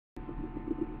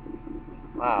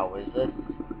Wow, is this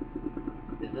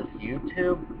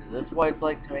YouTube? Is this what it's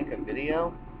like to make a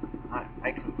video?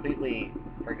 I completely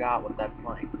forgot what that's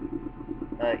like.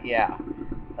 Yeah.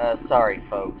 Sorry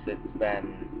folks, it's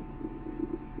been,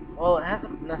 well, it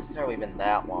hasn't necessarily been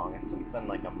that long. It's been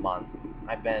like a month.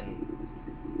 I've been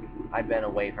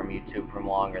away from YouTube for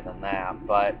longer than that,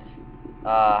 but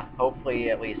hopefully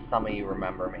at least some of you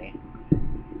remember me.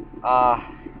 Uh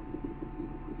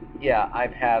yeah,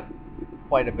 I've had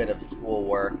quite a bit of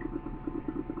schoolwork,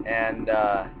 and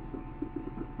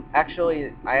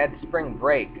actually, I had spring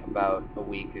break about a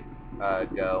week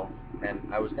ago,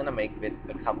 and I was gonna make a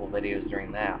couple videos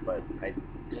during that, but I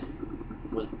just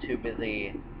was too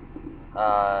busy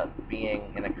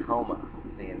being in a coma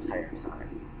the entire time.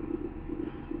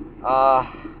 Uh,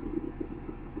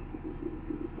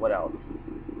 what else?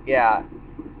 Yeah,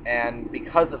 and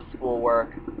because of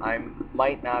schoolwork, I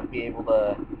might not be able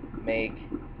to make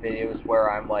videos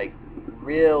where I'm like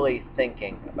really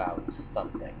thinking about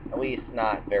something, at least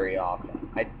not very often.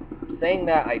 Saying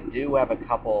that, I do have a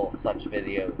couple such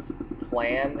videos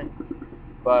planned,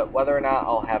 but whether or not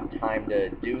I'll have time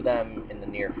to do them in the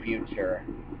near future,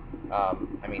 I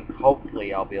mean,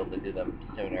 hopefully I'll be able to do them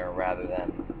sooner rather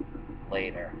than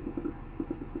later.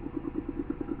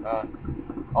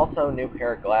 Also, new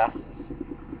pair of glasses.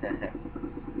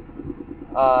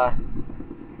 uh,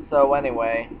 so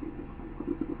anyway,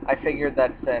 I figured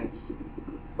that since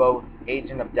both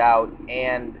Agent of Doubt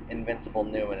and Invincible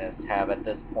Numinous have at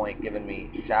this point given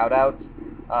me shoutouts,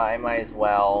 I might as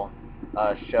well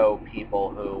show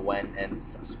people who went and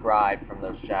subscribed from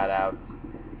those shoutouts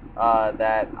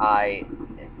that I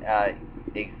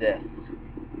exist.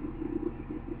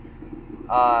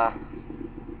 Uh,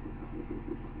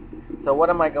 so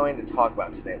what am I going to talk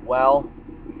about today? Well,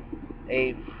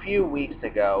 a few weeks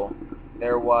ago,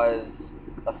 there was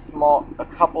a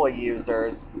couple of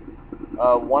users,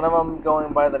 one of them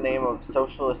going by the name of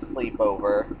Socialist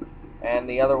Sleepover, and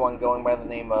the other one going by the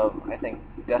name of, I think,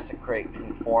 Desecrate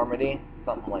Conformity,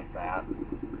 something like that.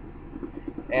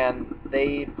 And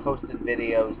they posted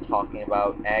videos talking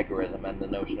about agorism and the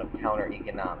notion of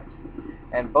counter-economics.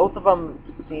 And both of them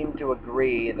seem to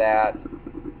agree that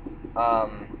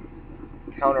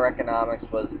counter-economics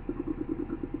was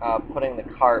putting the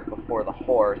cart before the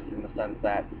horse, in the sense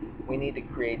that we need to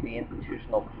create the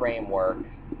institutional framework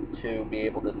to be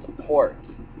able to support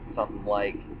something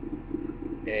like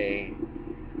a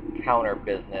counter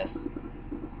business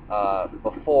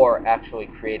before actually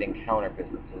creating counter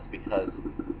businesses, because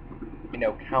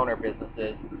counter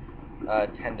businesses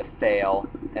tend to fail,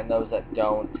 and those that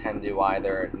don't tend to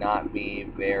either not be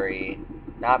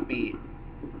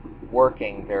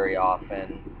working very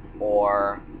often,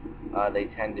 or they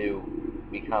tend to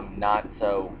become not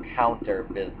so counter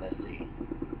businessy.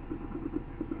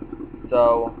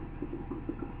 So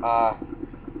I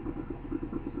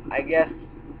guess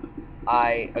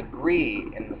I agree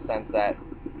in the sense that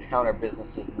counter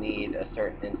businesses need a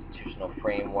certain institutional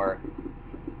framework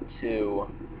to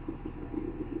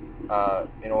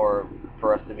in order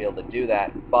for us to be able to do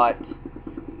that, but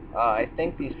I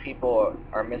think these people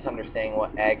are misunderstanding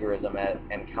what agorism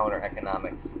and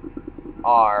counter-economics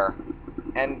are,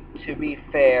 and to be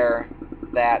fair,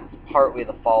 that's partly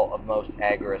the fault of most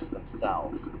agorists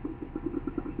themselves,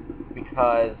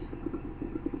 because,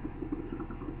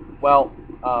 well,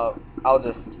 I'll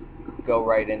just go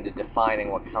right into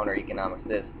defining what counter-economics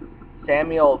is.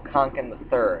 Samuel Konkin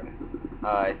III,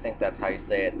 I think that's how you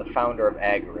say it, the founder of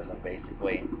agorism,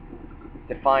 basically,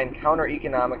 defined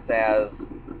counter-economics as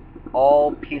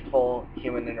all peaceful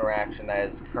human interaction that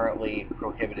is currently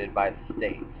prohibited by the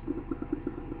state.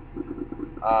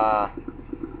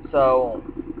 So,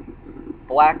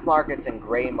 black markets and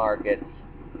gray markets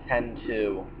tend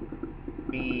to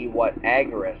be what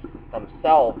agorists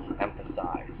themselves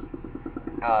emphasize.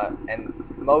 And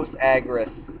most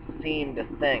agorists seem to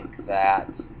think that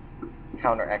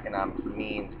counter-economics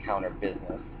means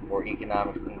counter-business, or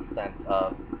economics in the sense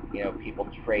of, people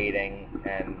trading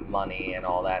and money and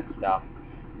all that stuff.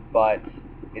 But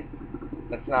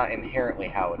that's not inherently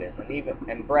how it is.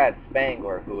 And Brad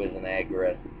Spangler, who is an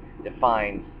agorist,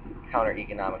 defines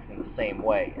counter-economics in the same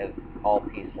way as all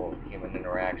peaceful human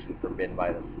interaction forbidden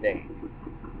by the state.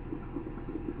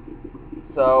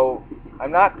 So,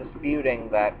 I'm not disputing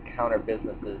that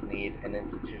counter-businesses need an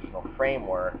institutional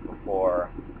framework before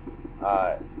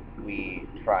we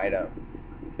try to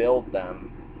build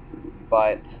them,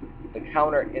 but the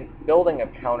building a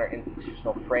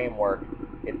counter-institutional framework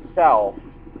itself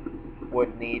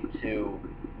would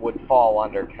fall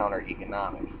under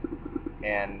counter-economics,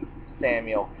 and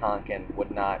Samuel Konkin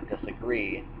would not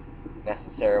disagree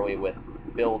necessarily with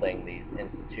building these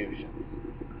institutions.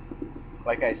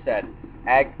 like I said,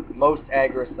 most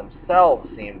agorists themselves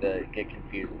seem to get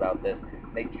confused about this.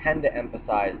 They tend to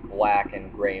emphasize black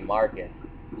and gray markets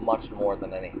much more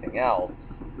than anything else.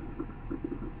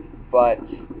 But,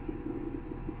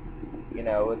 you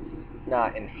know, it's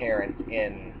not inherent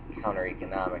in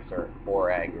counter-economics or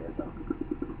agorism.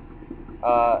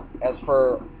 As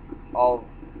for all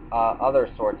other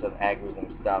sorts of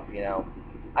agorism stuff, you know,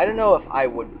 I don't know if I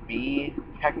would be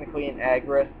technically an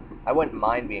agorist. I wouldn't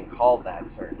mind being called that,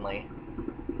 certainly.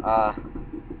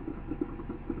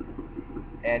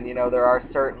 And, you know, there are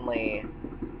certainly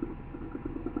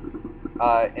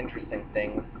interesting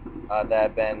things that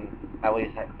have been, at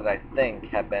least that I think,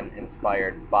 have been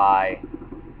inspired by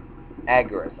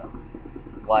agorism.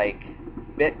 Like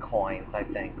Bitcoins, I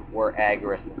think, were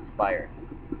agorist inspired.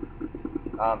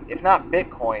 If not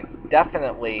Bitcoins,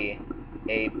 definitely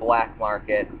a black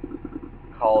market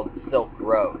called Silk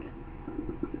Road.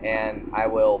 And I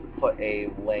will put a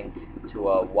link to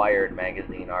a Wired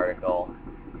magazine article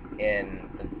in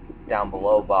the down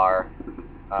below bar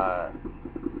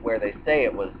where they say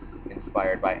it was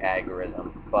inspired by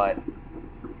agorism,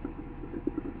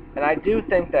 and I do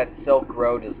think that Silk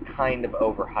Road is kind of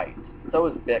overhyped. So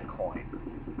is Bitcoin.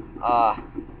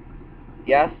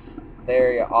 Yes,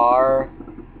 they are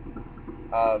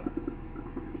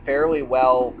fairly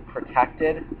well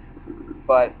protected,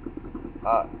 but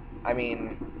I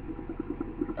mean,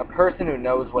 a person who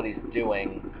knows what he's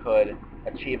doing could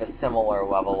achieve a similar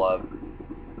level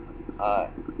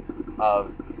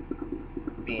of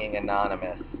being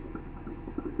anonymous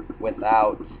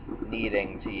without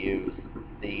needing to use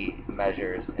the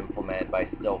measures implemented by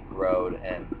Silk Road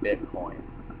and Bitcoin.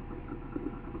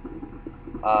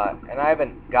 And I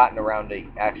haven't gotten around to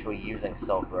actually using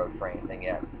Silk Road for anything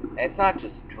yet. And it's not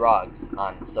just drugs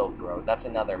on Silk Road. That's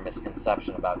another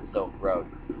misconception about Silk Road.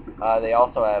 They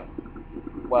also have,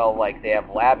 well, like, they have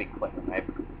lab equipment.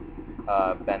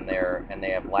 I've been there, and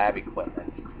they have lab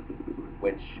equipment,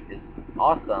 which is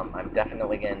awesome. I'm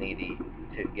definitely going to need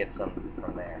to get some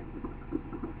from there.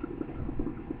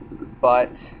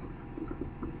 But,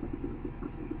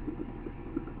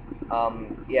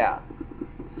 yeah,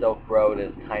 Silk Road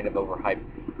is kind of overhyped.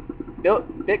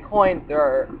 Bitcoin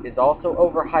is also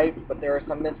overhyped, but there are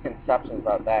some misconceptions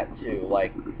about that too.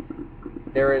 Like,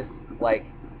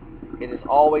 it is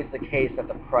always the case that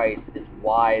the price is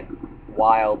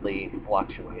wildly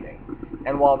fluctuating.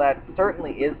 And while that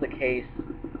certainly is the case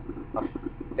a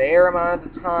fair amount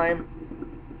of the time,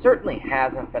 certainly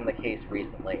hasn't been the case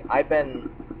recently. I've been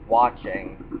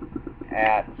watching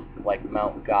at, like,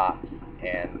 Mount Gox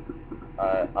and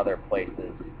other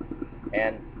places,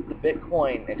 and the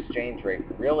Bitcoin exchange rate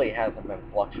really hasn't been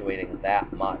fluctuating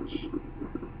that much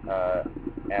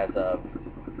as of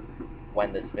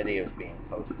when this video is being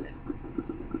posted.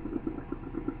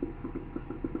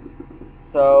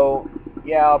 So,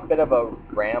 yeah, a bit of a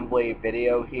rambly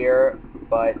video here,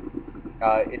 but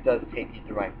it does take you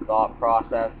through my thought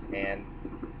process, and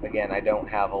again, I don't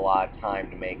have a lot of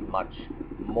time to make much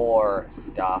more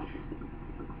stuff.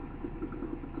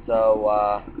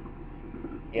 So,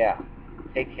 yeah,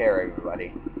 take care,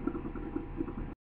 everybody.